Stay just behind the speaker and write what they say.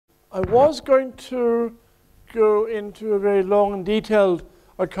I was going to go into a very long and detailed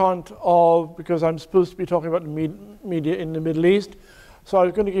account of, because I'm supposed to be talking about the media in the Middle East, so I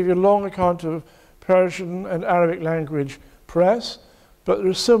was going to give you a long account of Persian and Arabic language press, but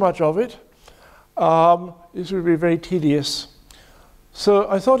there's so much of it, this would be very tedious. So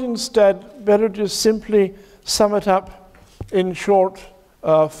I thought instead better just simply sum it up in short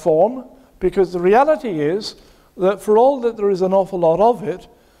form, because the reality is that for all that there is an awful lot of it,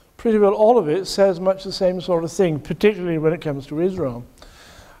 pretty well all of it says much the same sort of thing, particularly when it comes to Israel.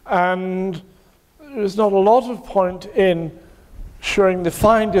 And there's not a lot of point in showing the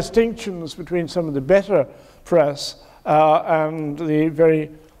fine distinctions between some of the better press and the very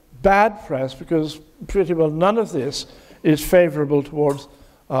bad press, because pretty well none of this is favorable towards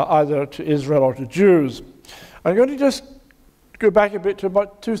either to Israel or to Jews. I'm going to just go back a bit to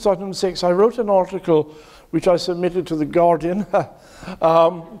about 2006. I wrote an article which I submitted to The Guardian,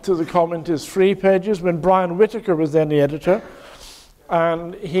 to the Commenters Free pages, when Brian Whitaker was then the editor.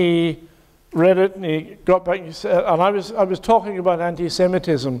 And he read it and he got back and he said, and I was talking about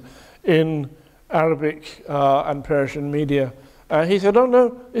anti-Semitism in Arabic and Persian media. He said, oh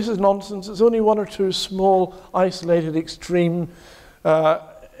no, this is nonsense. It's only one or two small, isolated, extreme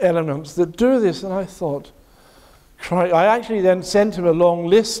elements that do this. And I thought, I actually then sent him a long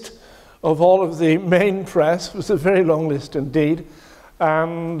list of all of the main press. It was a very long list indeed.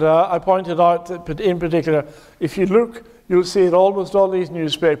 And I pointed out that in particular, if you look, you'll see that almost all these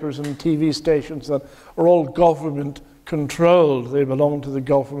newspapers and TV stations that are all government controlled. They belong to the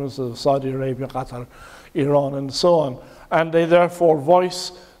governments of Saudi Arabia, Qatar, Iran, and so on. And they therefore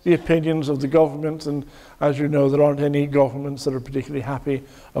voice the opinions of the government. And as you know, there aren't any governments that are particularly happy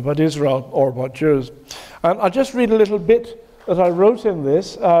about Israel or about Jews. And I'll just read a little bit that I wrote in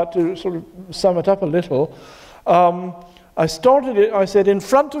this to sort of sum it up a little. I started it, I said, in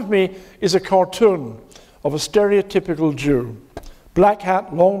front of me is a cartoon of a stereotypical Jew. Black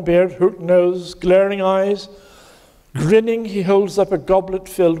hat, long beard, hooked nose, glaring eyes. Grinning, he holds up a goblet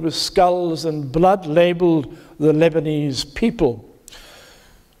filled with skulls and blood labeled the Lebanese people.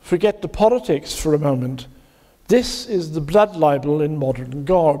 Forget the politics for a moment. This is the blood libel in modern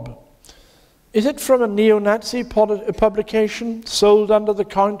garb. Is it from a neo-Nazi publication sold under the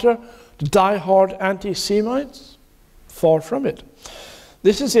counter to die-hard anti-Semites? Far from it.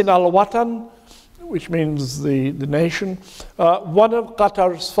 This is in Al-Watan, which means the nation, one of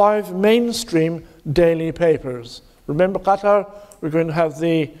Qatar's 5 mainstream daily papers. Remember Qatar? We're going to have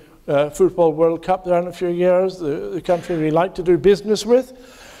the Football World Cup there in a few years, the country we like to do business with,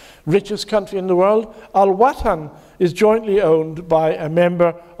 richest country in the world. Al-Watan is jointly owned by a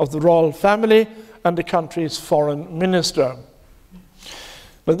member of the royal family and the country's foreign minister.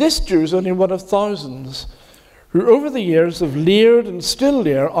 Now this Jew is only one of thousands who over the years have leered and still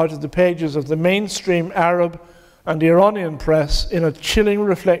leer out of the pages of the mainstream Arab and Iranian press in a chilling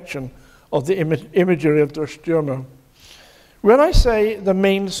reflection of the imagery of Der Stürmer. When I say the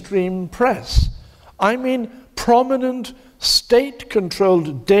mainstream press, I mean prominent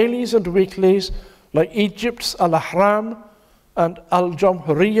state-controlled dailies and weeklies like Egypt's Al-Ahram and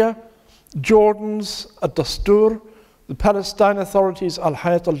Al-Jamhuriyya, Jordan's Ad-Dastur, the Palestine Authority's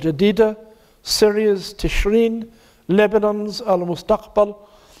Al-Hayat al-Jadida, Syria's Tishreen, Lebanon's Al-Mustaqbal,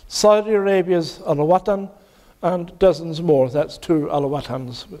 Saudi Arabia's Al-Watan, and dozens more. That's 2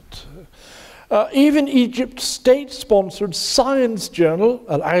 Al-Watans. Even Egypt's state-sponsored science journal,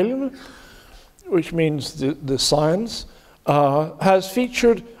 Al-Ilm, which means the science, has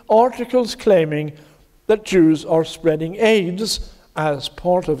featured articles claiming that Jews are spreading AIDS as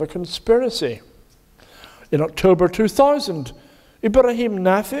part of a conspiracy. In October 2000, Ibrahim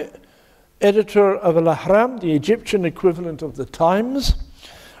Nafi, editor of Al-Ahram, the Egyptian equivalent of the Times,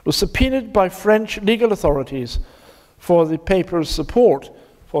 was subpoenaed by French legal authorities for the paper's support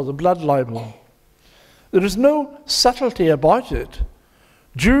for the blood libel. There is no subtlety about it.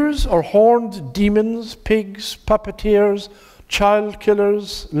 Jews are horned demons, pigs, puppeteers, child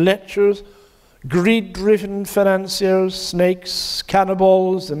killers, lechers, greed-driven financiers, snakes,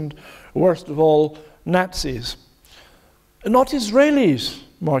 cannibals, and worst of all, Nazis. Not Israelis,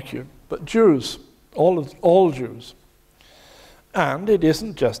 mark you, but Jews, all Jews. And it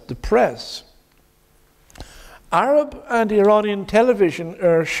isn't just the press. Arab and Iranian television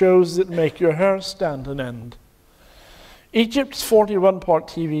air shows that make your hair stand on end. Egypt's 41-part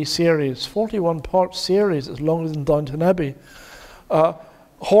TV series, 41-part series, is longer than Downton Abbey,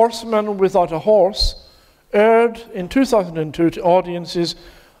 Horseman Without a Horse, aired in 2002 to audiences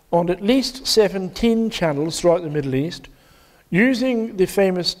on at least 17 channels throughout the Middle East, using the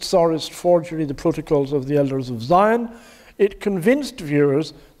famous Tsarist forgery, The Protocols of the Elders of Zion, it convinced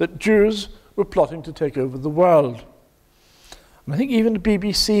viewers that Jews were plotting to take over the world. And I think even the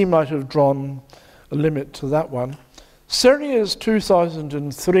BBC might have drawn a limit to that one. Syria's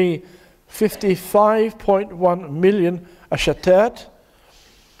 2003 55.1 million Ashatat,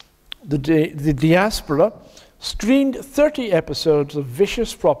 the diaspora, streamed 30 episodes of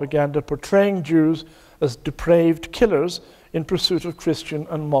vicious propaganda portraying Jews as depraved killers in pursuit of Christian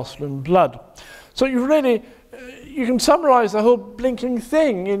and Muslim blood. So you really, you can summarize the whole blinking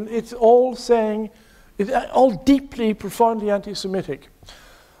thing in it's all saying, it's all deeply, profoundly anti-Semitic.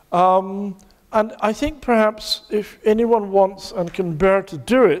 And I think perhaps if anyone wants and can bear to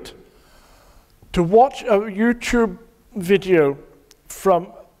do it, to watch a YouTube video from,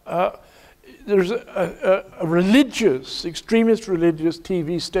 there's a religious, extremist religious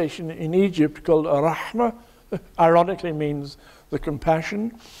TV station in Egypt called Rahma, ironically means the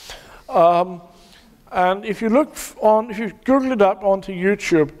compassion. And if you look on, if you Google it up onto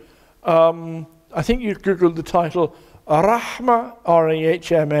YouTube, I think you Googled the title Rahma,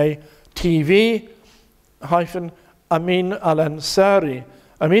 R-A-H-M-A, TV hyphen Amin al-Ansari.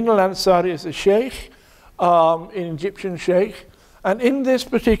 Amin al-Ansari is a sheikh, an Egyptian sheikh, and in this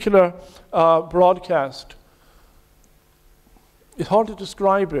particular broadcast, it's hard to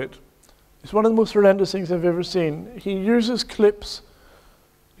describe it. It's one of the most horrendous things I've ever seen. He uses clips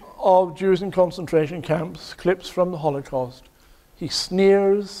of Jews in concentration camps, clips from the Holocaust. He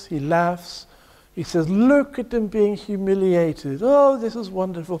sneers, he laughs, he says, look at them being humiliated. Oh, this is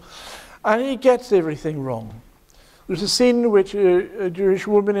wonderful. And he gets everything wrong. There's a scene in which a Jewish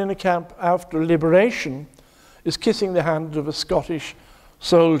woman in a camp after liberation is kissing the hand of a Scottish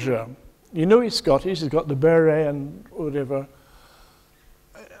soldier. You know he's Scottish, he's got the beret and whatever.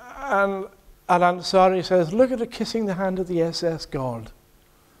 And al-Ansari says, look at her kissing the hand of the SS guard,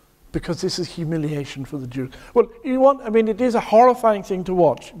 because this is humiliation for the Jews. Well, I mean, it is a horrifying thing to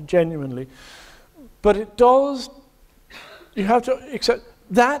watch, genuinely. But it does, you have to accept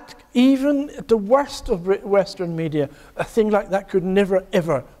that even at the worst of Western media, a thing like that could never,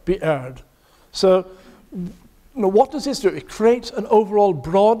 ever be aired. So, what does this do? It creates an overall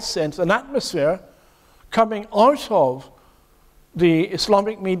broad sense, an atmosphere coming out of the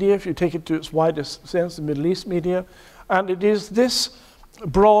Islamic media, if you take it to its widest sense, the Middle East media, and it is this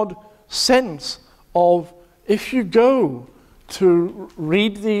broad sense of, if you go to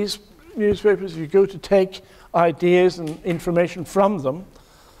read these newspapers, if you go to take ideas and information from them,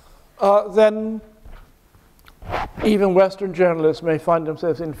 then even Western journalists may find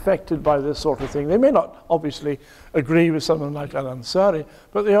themselves infected by this sort of thing. They may not obviously agree with someone like al-Ansari,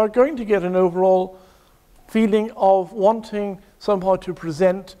 but they are going to get an overall feeling of wanting somehow to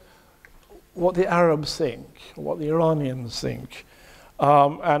present what the Arabs think, what the Iranians think.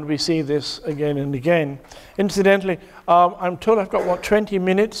 And we see this again and again. Incidentally, I'm told I've got, what, 20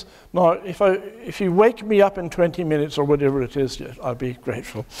 minutes? Now, if you wake me up in 20 minutes or whatever it is, I'll be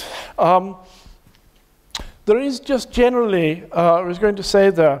grateful. There is just generally, I was going to say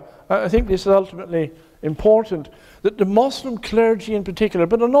there, I think this is ultimately important, that the Muslim clergy in particular,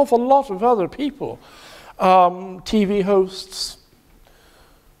 but an awful lot of other people, TV hosts,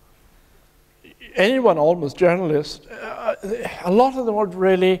 anyone, almost journalists, a lot of them would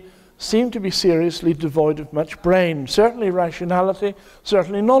really seem to be seriously devoid of much brain, certainly rationality,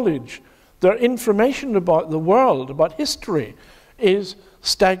 certainly knowledge. Their information about the world, about history, is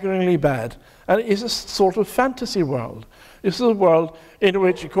staggeringly bad, and it is a sort of fantasy world. This is a world in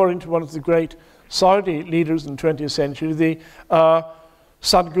which, according to one of the great Saudi leaders in the 20th century, the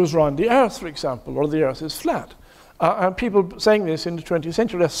sun goes round the earth, for example, or the earth is flat. And people saying this in the 20th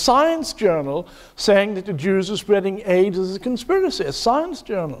century. A science journal saying that the Jews are spreading AIDS as a conspiracy, a science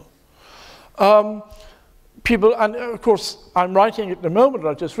journal. People, and of course, I'm writing at the moment,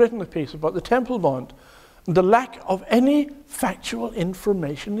 I've just written a piece about the Temple Mount. The lack of any factual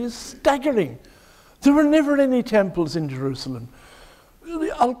information is staggering. There were never any temples in Jerusalem.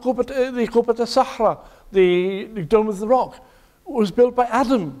 The Qubat al-Sahra, the Dome of the Rock, was built by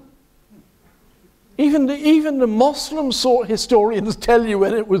Adam. Even the Muslim historians tell you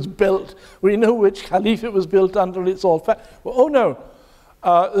when it was built. We know which caliph it was built under, it's all fact. Well, oh no,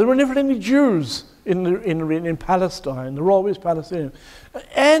 there were never any Jews in Palestine. There were always Palestinians.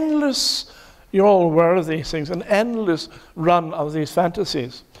 Endless, you're all aware of these things, an endless run of these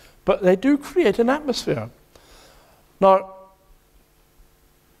fantasies. But they do create an atmosphere. Now,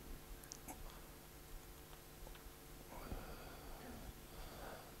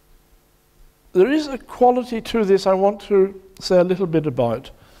 there is a quality to this I want to say a little bit about.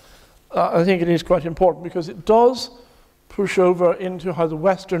 I think it is quite important because it does push over into how the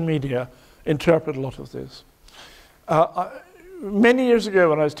Western media interpret a lot of this. Many years ago,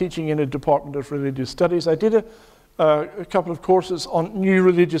 when I was teaching in a department of religious studies, I did a couple of courses on new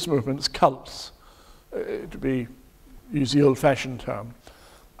religious movements, cults, to use the old-fashioned term.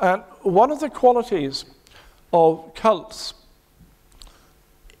 And one of the qualities of cults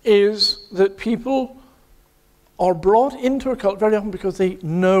is that people are brought into a cult very often because they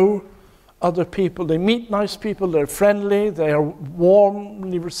know other people. They meet nice people, they're friendly, they are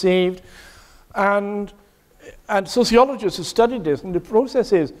warmly received. And sociologists have studied this, and the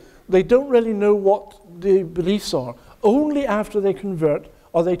process is they don't really know what the beliefs are. Only after they convert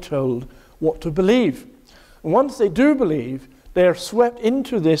are they told what to believe. And once they do believe, they are swept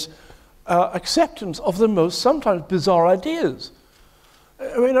into this acceptance of the most sometimes bizarre ideas.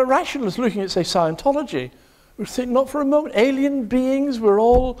 I mean, a rationalist looking at, say, Scientology would think, not for a moment, alien beings, we're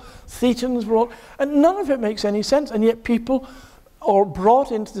all Thetans, and none of it makes any sense, and yet people are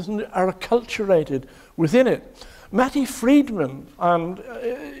brought into this and are acculturated within it. Matty Friedman, and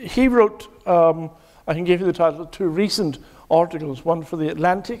he wrote, I can give you the title of 2 recent articles, one for The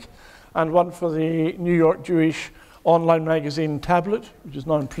Atlantic and one for the New York Jewish online magazine Tablet, which is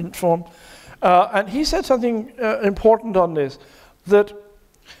now in print form. And he said something important on this, that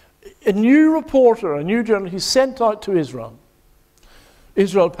a new reporter, a new journalist, he's sent out to Israel,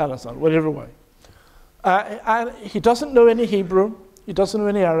 Palestine, whatever way. And he doesn't know any Hebrew, he doesn't know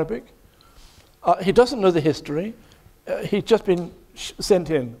any Arabic, he doesn't know the history, he's just been sent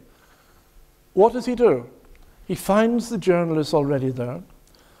in. What does he do? He finds the journalists already there,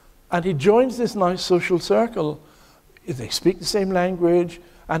 and he joins this nice social circle. They speak the same language,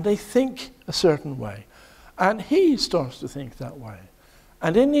 and they think a certain way. And he starts to think that way.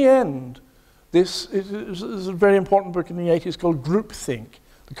 And in the end, this is a very important book in the 80s called Groupthink.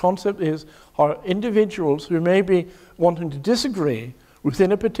 The concept is how individuals who may be wanting to disagree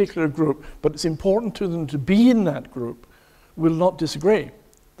within a particular group, but it's important to them to be in that group, will not disagree.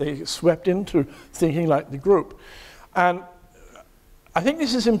 They get swept into thinking like the group. And I think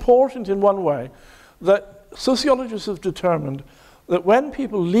this is important in one way, that sociologists have determined that when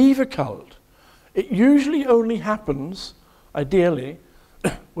people leave a cult, it usually only happens, ideally,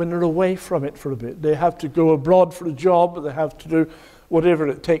 when they're away from it for a bit. They have to go abroad for a job, they have to do whatever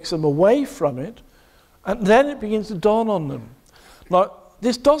it takes them away from it, and then it begins to dawn on them. Now,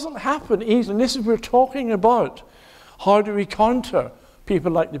 this doesn't happen easily, and this is what we're talking about. How do we counter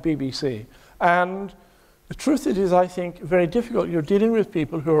people like the BBC? And the truth is, I think, very difficult. You're dealing with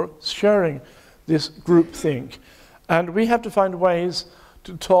people who are sharing this groupthink, and we have to find ways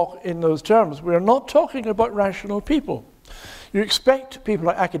to talk in those terms. We're not talking about rational people. You expect people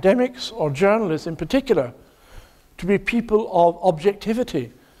like academics or journalists in particular to be people of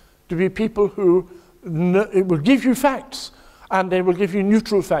objectivity, to be people who will give you facts, and they will give you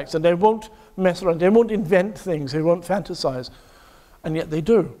neutral facts, and they won't mess around, they won't invent things, they won't fantasize, and yet they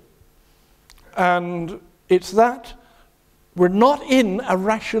do. And it's that we're not in a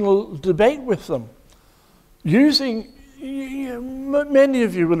rational debate with them. Many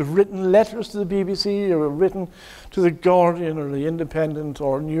of you will have written letters to the BBC or written to The Guardian or The Independent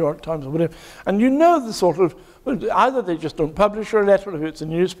or New York Times or whatever, and you know the sort of, either they just don't publish your letter if it's a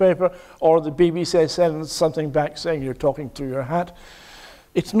newspaper, or the BBC sends something back saying you're talking through your hat.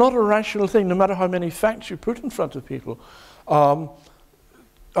 It's not a rational thing, no matter how many facts you put in front of people.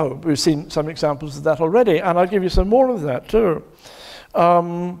 We've seen some examples of that already, and I'll give you some more of that too.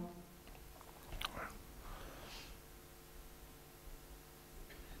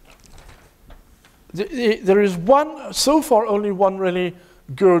 There is so far only one really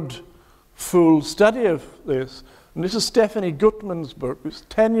good full study of this, and this is Stephanie Gutman's book. It's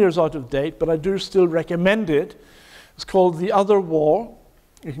 10 years out of date, but I do still recommend it. It's called The Other War.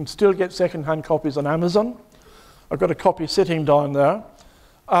 You can still get second-hand copies on Amazon. I've got a copy sitting down there,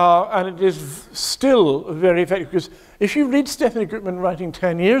 and it is still very effective, because if you read Stephanie Gutman writing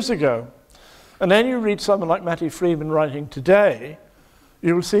 10 years ago, and then you read someone like Matty Friedman writing today,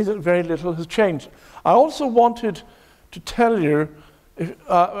 you will see that very little has changed. I also wanted to tell you,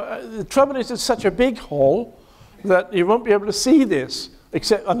 the trouble is it's such a big hall that you won't be able to see this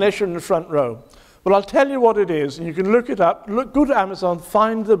except unless you're in the front row. But I'll tell you what it is, and you can look it up. Go to Amazon,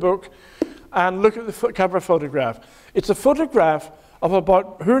 find the book, and look at the cover photograph. It's a photograph of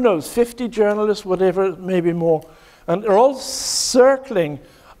about, who knows, 50 journalists, whatever, maybe more. And they're all circling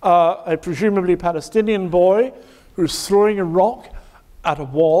a presumably Palestinian boy who's throwing a rock at a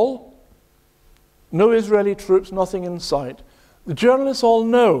wall. No Israeli troops, nothing in sight. The journalists all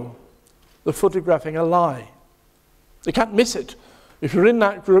know they're photographing a lie. They can't miss it, If you're in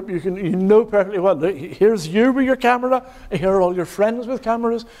that group, you know perfectly well, here's you with your camera, and here are all your friends with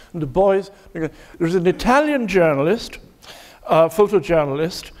cameras, and the boys. There's an Italian journalist,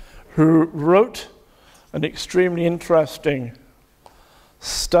 photojournalist, who wrote an extremely interesting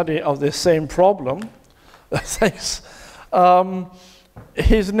study of this same problem.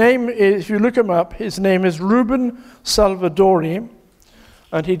 His name is, if you look him up, his name is Ruben Salvadori,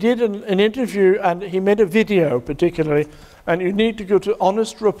 and he did an interview, and he made a video particularly, and you need to go to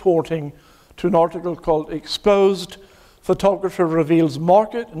Honest Reporting to an article called Exposed Photographer Reveals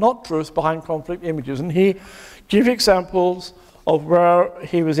Market, Not Truth, Behind Conflict Images. And he gave examples of where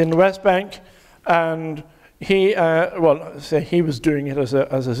he was in the West Bank, and he, well, say he was doing it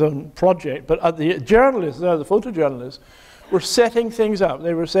as his own project, but the journalists, the photojournalists, were setting things up.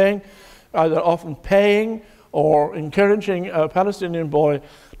 They were saying, either often paying or encouraging a Palestinian boy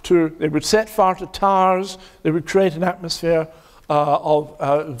they would set fire to towers, they would create an atmosphere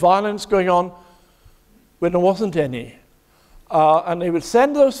of violence going on when there wasn't any. And they would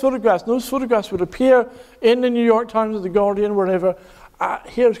send those photographs, and those photographs would appear in the New York Times or the Guardian, wherever.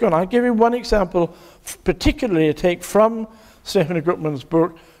 Here's going. I'll give you one example, particularly a take from Stephanie Gutman's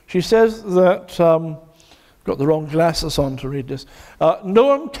book. She says that, got the wrong glasses on to read this,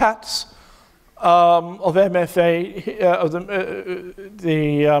 Noam Katz, of MFA, of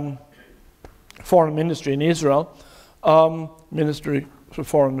the Foreign Ministry in Israel, Ministry for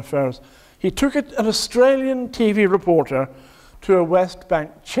Foreign Affairs. He took an Australian TV reporter to a West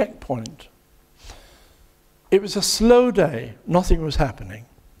Bank checkpoint. It was a slow day, nothing was happening.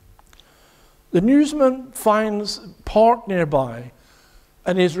 The newsman finds parked nearby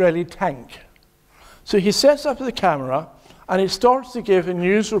an Israeli tank. So he sets up the camera and he starts to give a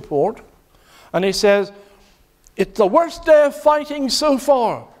news report. And he says, it's the worst day of fighting so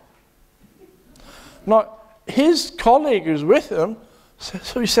far. Now, his colleague who's with him,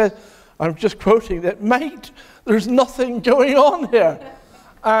 so he said, I'm just quoting that, mate, there's nothing going on here.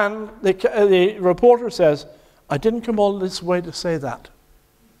 And the reporter says, I didn't come all this way to say that.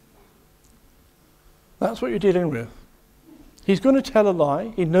 That's what you're dealing with. He's going to tell a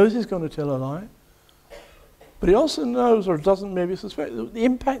lie. He knows he's going to tell a lie. But he also knows, or doesn't maybe suspect, the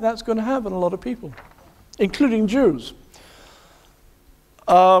impact that's going to have on a lot of people, including Jews.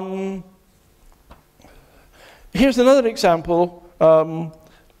 Here's another example.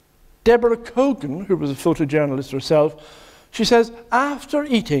 Deborah Kogan, who was a photojournalist herself, she says, after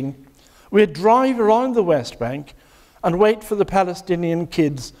eating, we'd drive around the West Bank and wait for the Palestinian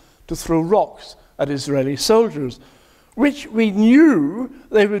kids to throw rocks at Israeli soldiers, which we knew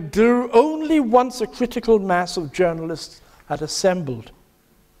they would do only once a critical mass of journalists had assembled.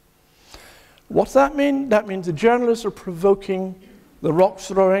 What's that mean? That means the journalists are provoking the rock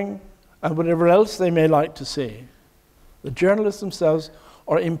throwing and whatever else they may like to see. The journalists themselves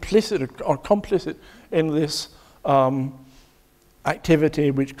are implicit or complicit in this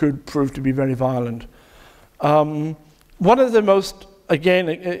activity, which could prove to be very violent. One of the most, again,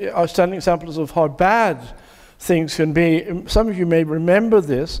 outstanding examples of how bad things can be, some of you may remember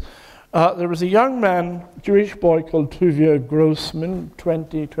this, there was a young man, Jewish boy called Tuvia Grossman,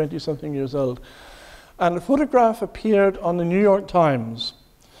 20-something years old, and a photograph appeared on the New York Times,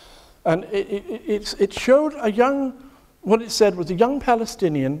 and it showed a young, what it said was a young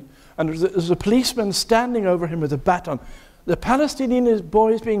Palestinian, and there was a policeman standing over him with a baton. The Palestinian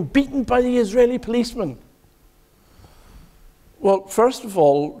boy is being beaten by the Israeli policeman. Well, first of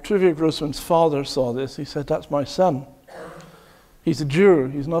all, Tuvia Grossman's father saw this. He said, that's my son. He's a Jew.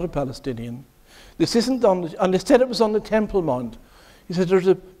 He's not a Palestinian. This isn't on the, and they said it was on the Temple Mount. He said, there's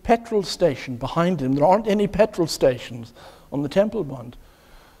a petrol station behind him. There aren't any petrol stations on the Temple Mount.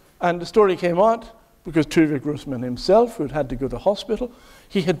 And the story came out because Tuvia Grossman himself, who had to go to hospital,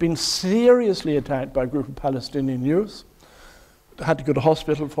 he had been seriously attacked by a group of Palestinian youth, had to go to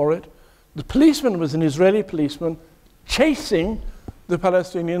hospital for it. The policeman was an Israeli policeman chasing the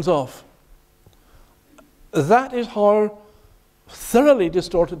Palestinians off. That is how thoroughly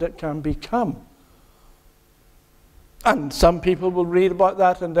distorted it can become. And some people will read about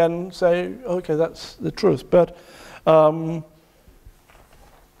that and then say, okay, that's the truth. But I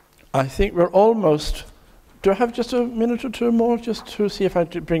think we're almost, do I have just a minute or two more just to see if I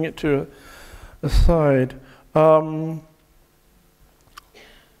could bring it to a side?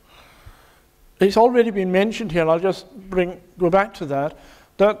 It's already been mentioned here, and I'll just go back to that,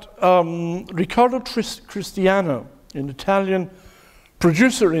 Riccardo Cristiano, an Italian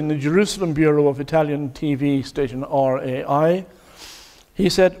producer in the Jerusalem Bureau of Italian TV station RAI, he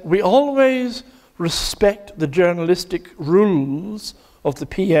said, we always respect the journalistic rules of the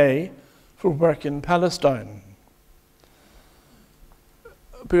PA for work in Palestine.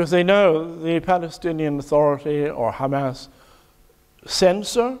 because they know the Palestinian Authority or Hamas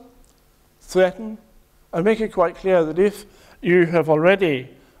censor, threaten, and make it quite clear that if you have already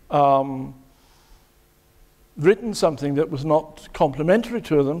written something that was not complimentary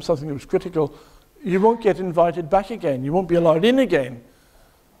to them, something that was critical, you won't get invited back again. You won't be allowed in again.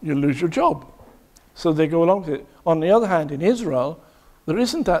 You'll lose your job. So they go along with it. On the other hand, in Israel, there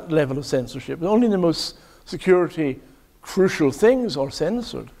isn't that level of censorship. Only the most security crucial things are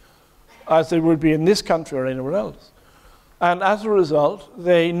censored, as they would be in this country or anywhere else. And as a result,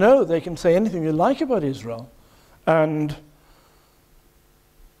 they know they can say anything they like about Israel, and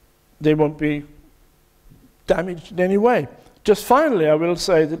they won't be damaged in any way. Just finally, I will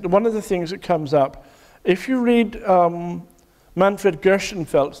say that one of the things that comes up, if you read Manfred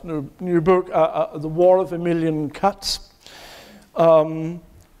Gershenfeld's new book, The War of a Million Cuts, and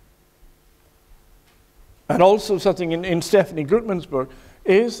also something in Stephanie Gutman's book,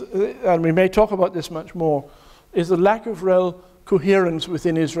 is, and we may talk about this much more, is the lack of real coherence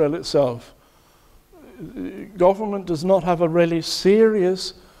within Israel itself. Government does not have a really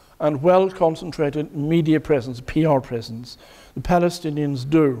serious and well-concentrated media presence, PR presence. The Palestinians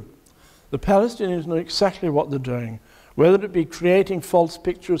do. The Palestinians know exactly what they're doing, whether it be creating false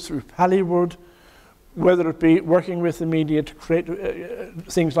pictures through Hollywood, whether it be working with the media to create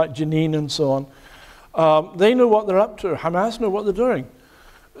things like Jenin and so on. They know what they're up to. Hamas know what they're doing.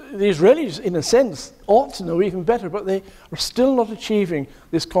 The Israelis, in a sense, ought to know even better, but they are still not achieving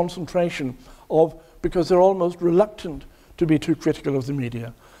this concentration because they're almost reluctant to be too critical of the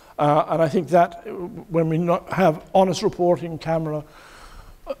media. And I think that when we not have honest reporting, camera,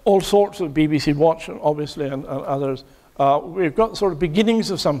 all sorts of BBC Watch, obviously, and others, we've got sort of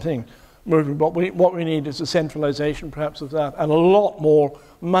beginnings of something moving. But what we need is a centralization, perhaps, of that, and a lot more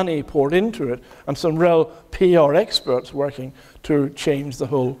money poured into it, and some real PR experts working to change the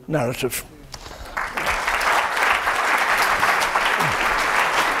whole narrative.